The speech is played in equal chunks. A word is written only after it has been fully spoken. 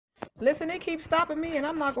Listen, it keeps stopping me, and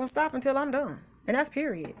I'm not going to stop until I'm done. And that's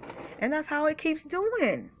period. And that's how it keeps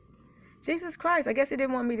doing. Jesus Christ. I guess it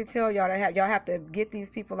didn't want me to tell y'all that y'all have to get these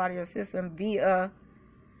people out of your system via,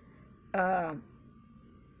 y'all,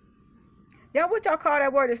 what y'all call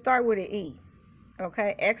that word that start with an E?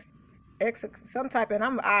 Okay, X, some type,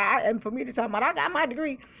 and and for me to talk about, I got my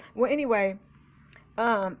degree. Well, anyway,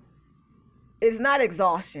 it's not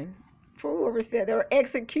exhaustion. For whoever said there, or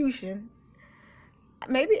execution.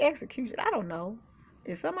 Maybe execution. I don't know.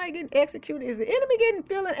 Is somebody getting executed? Is the enemy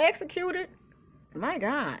feeling executed? My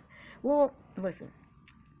God. Well, listen.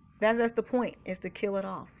 That's the point. Is to kill it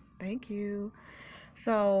off. Thank you.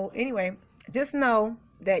 So anyway, just know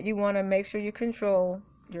that you want to make sure you control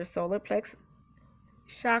your solar plex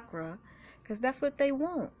chakra, because that's what they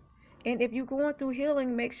want. And if you're going through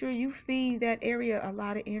healing, make sure you feed that area a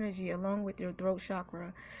lot of energy along with your throat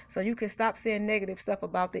chakra, so you can stop saying negative stuff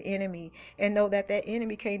about the enemy and know that that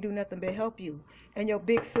enemy can't do nothing but help you. And your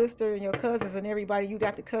big sister and your cousins and everybody you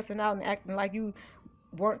got to cussing out and acting like you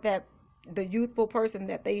weren't the youthful person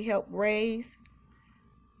that they helped raise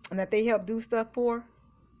and that they helped do stuff for.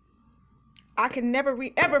 I can never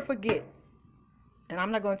ever forget, and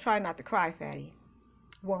I'm not going to try not to cry, Fatty.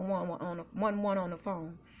 One on the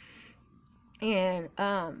phone. And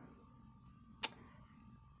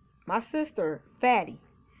my sister, Fatty,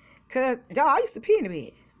 cause y'all, I used to pee in the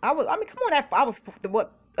bed. Come on, I was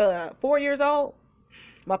 4 years old.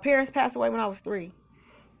 My parents passed away when I was 3,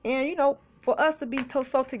 and you know, for us to be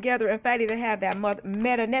so together and Fatty to have that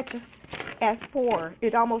meta nature at 4,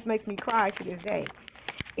 it almost makes me cry to this day.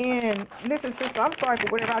 And listen, sister, I'm sorry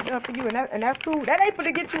for whatever I've done for you, and that's cool. That ain't for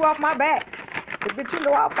to get you off my back. But you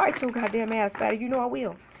know I'll fight your goddamn ass, Fatty. You know I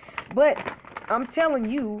will. But I'm telling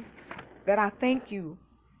you that I thank you.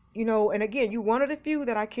 You know, and again, you're one of the few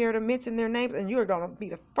that I care to mention their names, and you're going to be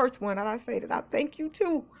the first one that I say that I thank you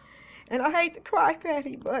too. And I hate to cry,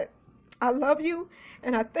 Fatty, but I love you,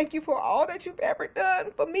 and I thank you for all that you've ever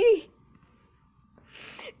done for me.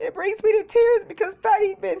 It brings me to tears because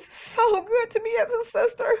Fatty's been so good to me as a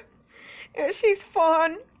sister, and she's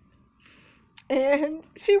fun, and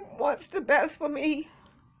she wants the best for me.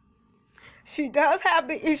 She does have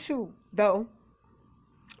the issue, though,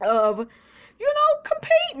 of,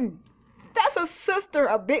 competing. That's a sister,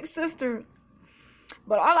 a big sister.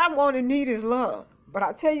 But all I want and need is love. But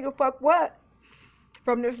I'll tell you the fuck what.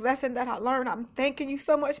 From this lesson that I learned, I'm thanking you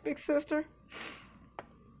so much, big sister.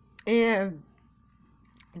 And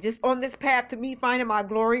just on this path to me finding my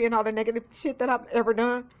glory and all the negative shit that I've ever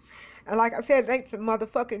done. And like I said, it ain't to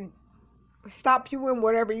motherfucking stop you in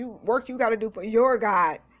whatever work you got to do for your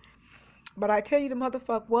God. But I tell you the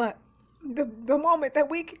motherfuck what, the moment that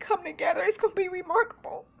we can come together, it's going to be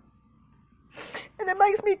remarkable. And it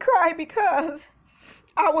makes me cry because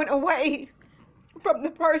I went away from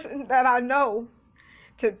the person that I know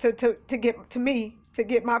to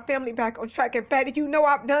get my family back on track. And Fatty, you know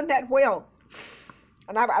I've done that well.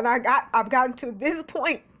 And I've gotten to this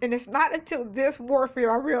point, and it's not until this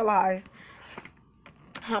warfare I realize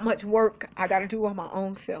how much work I got to do on my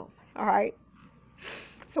own self. All right.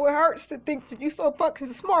 So it hurts to think that you're so fucking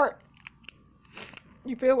smart.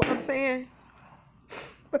 You feel what I'm saying?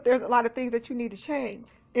 But there's a lot of things that you need to change.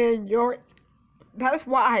 And that's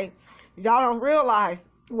why y'all don't realize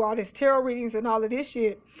through all this tarot readings and all of this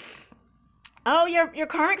shit. Oh, your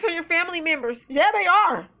karmics are your family members. Yeah, they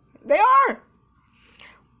are. They are.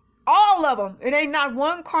 All of them. It ain't not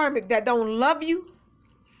one karmic that don't love you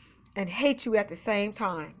and hate you at the same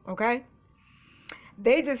time. Okay?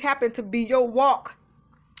 They just happen to be your walk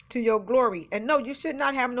to your glory. And no, you should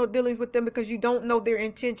not have no dealings with them because you don't know their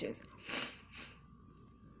intentions.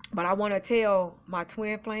 But I want to tell my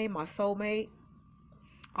twin flame, my soulmate,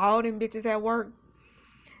 all them bitches at work,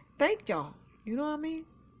 thank y'all. You know what I mean?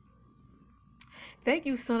 Thank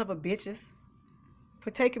you, son of a bitches,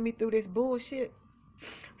 for taking me through this bullshit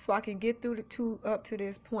so I can get through up to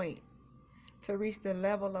this point to reach the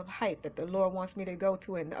level of height that the Lord wants me to go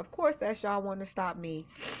to. And of course, that's y'all want to stop me.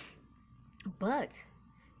 But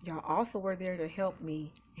y'all also were there to help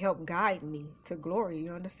guide me to glory.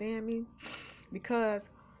 You understand me? Because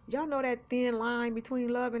y'all know that thin line between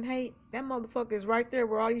love and hate? That motherfucker is right there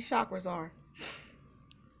where all these chakras are.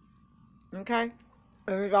 Okay?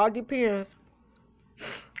 And it all depends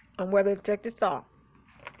on whether, check this out,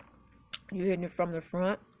 you hitting it from the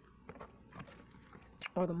front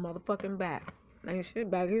or the motherfucking back. Ain't shit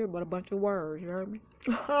back here but a bunch of words, you heard me?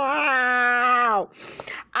 Ow!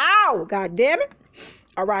 Ow! God damn it!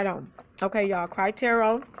 All right, okay, y'all, CRYYY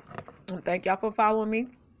Tarot. And thank y'all for following me.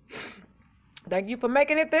 Thank you for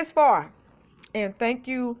making it this far. And thank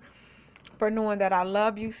you for knowing that I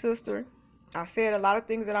love you, sister. I said a lot of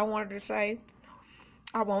things that I wanted to say.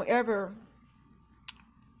 I won't ever...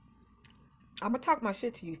 I'm going to talk my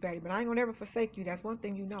shit to you, Fatty, but I ain't going to ever forsake you. That's one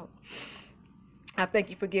thing you know. I thank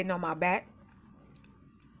you for getting on my back.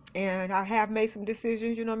 And I have made some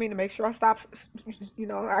decisions, you know what I mean, to make sure I stop, you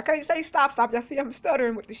know, I can't say stop. Y'all see I'm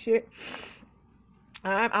stuttering with the shit.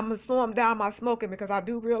 I'm going to slow down my smoking because I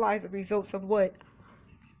do realize the results of what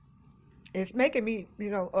it's making me, you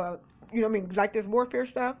know what I mean, like this warfare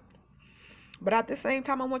stuff. But at the same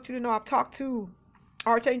time, I want you to know I've talked to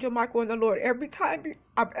Archangel Michael and the Lord every time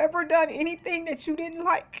I've ever done anything that you didn't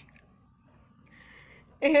like.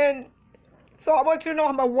 And so I want you to know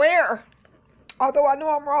I'm aware. Although I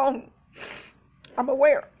know I'm wrong, I'm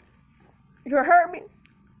aware. You heard me?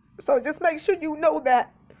 So just make sure you know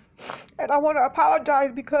that. And I want to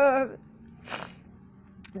apologize because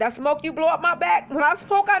that smoke you blow up my back. When I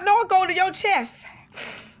smoke, I know it go to your chest.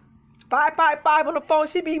 555 on the phone.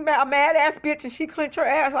 She be a mad ass bitch and she clench her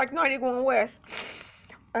ass like 90 going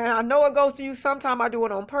west. And I know it goes to you. Sometime I do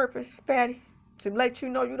it on purpose, Fatty, to let you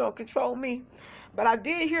know you don't control me. But I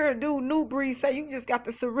did hear a dude, New Breed, say you just got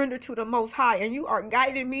to surrender to the Most High. And you are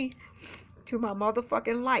guiding me to my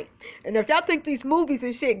motherfucking light. And if y'all think these movies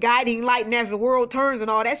and shit, guiding light and as the world turns and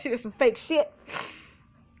all that shit is some fake shit.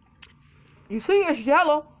 You see it's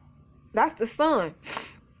yellow. That's the sun.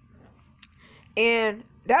 And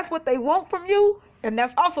that's what they want from you. And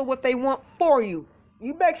that's also what they want for you.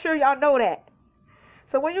 You make sure y'all know that.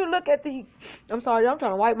 So when you look at the... I'm sorry, I'm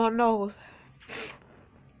trying to wipe my nose.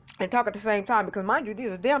 And talk at the same time, because mind you,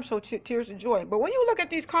 these are damn sure tears of joy. But when you look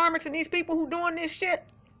at these karmics and these people who doing this shit,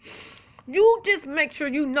 you just make sure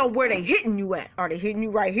you know where they hitting you at. Are they hitting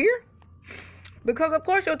you right here? Because of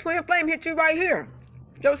course your twin flame hit you right here.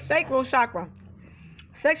 Your sacral chakra,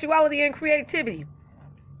 sexuality and creativity.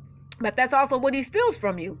 But that's also what he steals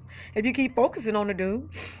from you. If you keep focusing on the dude,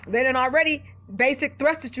 they done already basic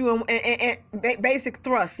thrusted you and basic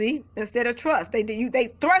thrust, see? Instead of trust. They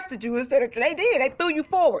thrusted you instead of, they threw you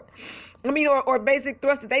forward. I mean, or basic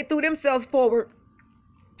thrusted, they threw themselves forward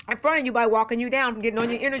in front of you by walking you down, getting on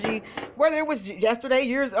your energy, whether it was yesterday,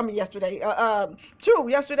 yesterday,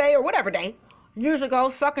 or whatever day, years ago,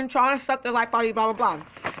 trying to suck the life out of you, blah, blah, blah.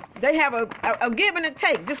 They have a give and a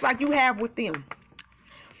take, just like you have with them.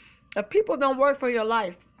 If people don't work for your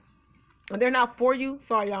life, and they're not for you,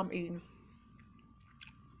 sorry, I'm eating.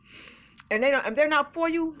 And if they're not for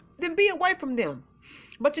you, then be away from them.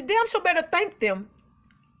 But you damn sure better thank them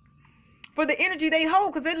for the energy they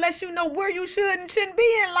hold, because it lets you know where you should and shouldn't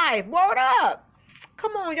be in life. Word up.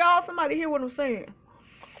 Come on, y'all. Somebody hear what I'm saying.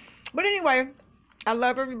 But anyway, I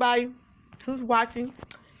love everybody who's watching.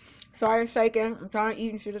 Sorry I'm shaking. I'm trying to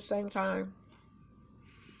eat and shit at the same time.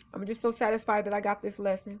 I'm just so satisfied that I got this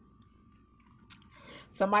lesson.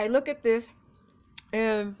 Somebody look at this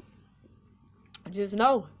and just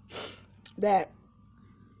know that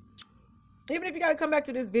even if you got to come back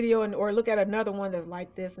to this video or look at another one that's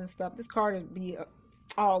like this and stuff, this card is be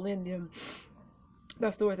all in them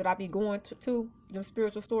the stores that I be going to them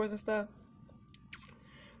spiritual stores and stuff.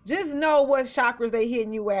 Just know what chakras they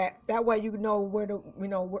hitting you at. That way you know where to,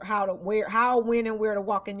 how, when, and where to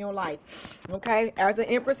walk in your life. Okay? As an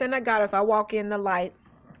empress and a goddess, I walk in the light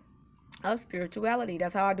of spirituality.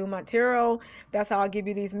 That's how I do my tarot. That's how I give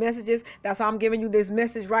you these messages. That's how I'm giving you this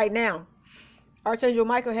message right now. Archangel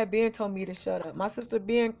Michael had been told me to shut up. My sister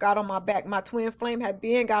Ben got on my back. My twin flame had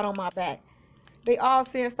been got on my back. They all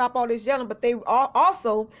saying stop all this yelling, but they are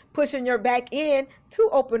also pushing your back in to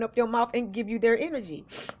open up your mouth and give you their energy,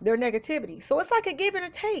 their negativity. So it's like a give and a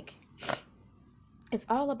take. It's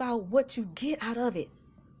all about what you get out of it.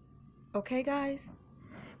 Okay, guys?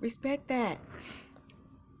 Respect that.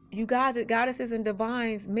 You guys, goddesses and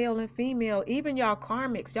divines, male and female, even y'all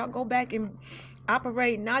karmics, y'all go back and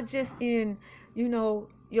operate not just in, with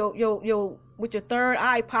your third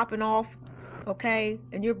eye popping off, okay?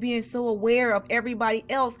 And you're being so aware of everybody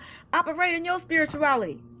else. Operate in your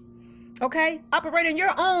spirituality, okay? Operate in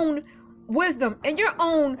your own wisdom and your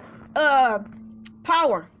own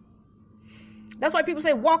power. That's why people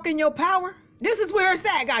say walk in your power. This is where it's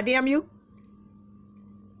at, goddamn you.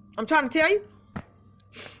 I'm trying to tell you.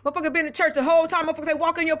 Motherfucker been in church the whole time. Motherfucker say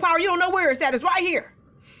walk in your power. You don't know where it's at. It's right here.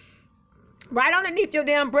 Right underneath your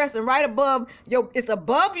damn breast and right above it's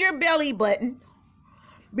above your belly button.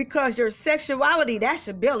 Because your sexuality, that's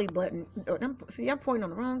your belly button. See, I'm pointing on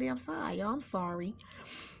the wrong damn side, y'all. I'm sorry.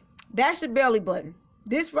 That's your belly button.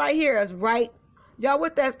 This right here is right. Y'all,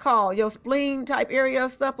 what that's called? Your spleen type area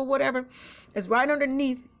stuff or whatever. It's right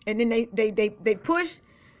underneath. And then they push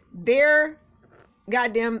their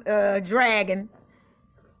goddamn dragon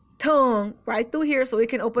tongue right through here so it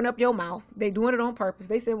can open up your mouth. They doing it on purpose.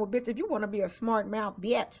 They said, well, bitch, if you want to be a smart mouth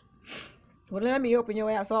bitch, well, let me open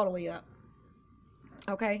your ass all the way up.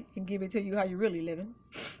 Okay? And give it to you how you really living.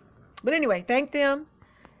 But anyway, thank them.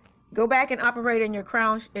 Go back and operate in your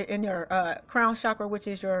crown chakra, which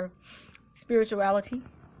is your spirituality.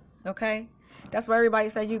 Okay? That's why everybody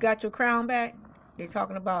say you got your crown back. They're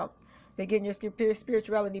talking about they getting your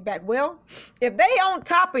spirituality back. Well, if they on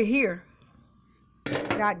top of here,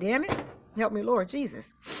 God damn it, help me, Lord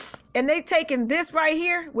Jesus, and they taking this right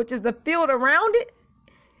here, which is the field around it,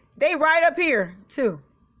 they right up here too.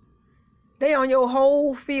 They on your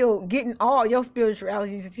whole field, getting all your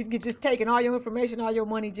spirituality, just taking all your information, all your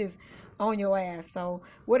money, just on your ass. So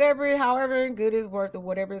whatever, however good is worth, or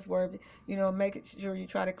whatever it's worth, you know, make sure you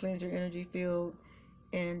try to cleanse your energy field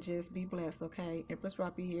and just be blessed. Okay, Empress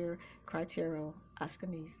Rapi here, CRYYY,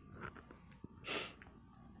 Ashkenaz.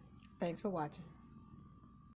 Thanks for watching.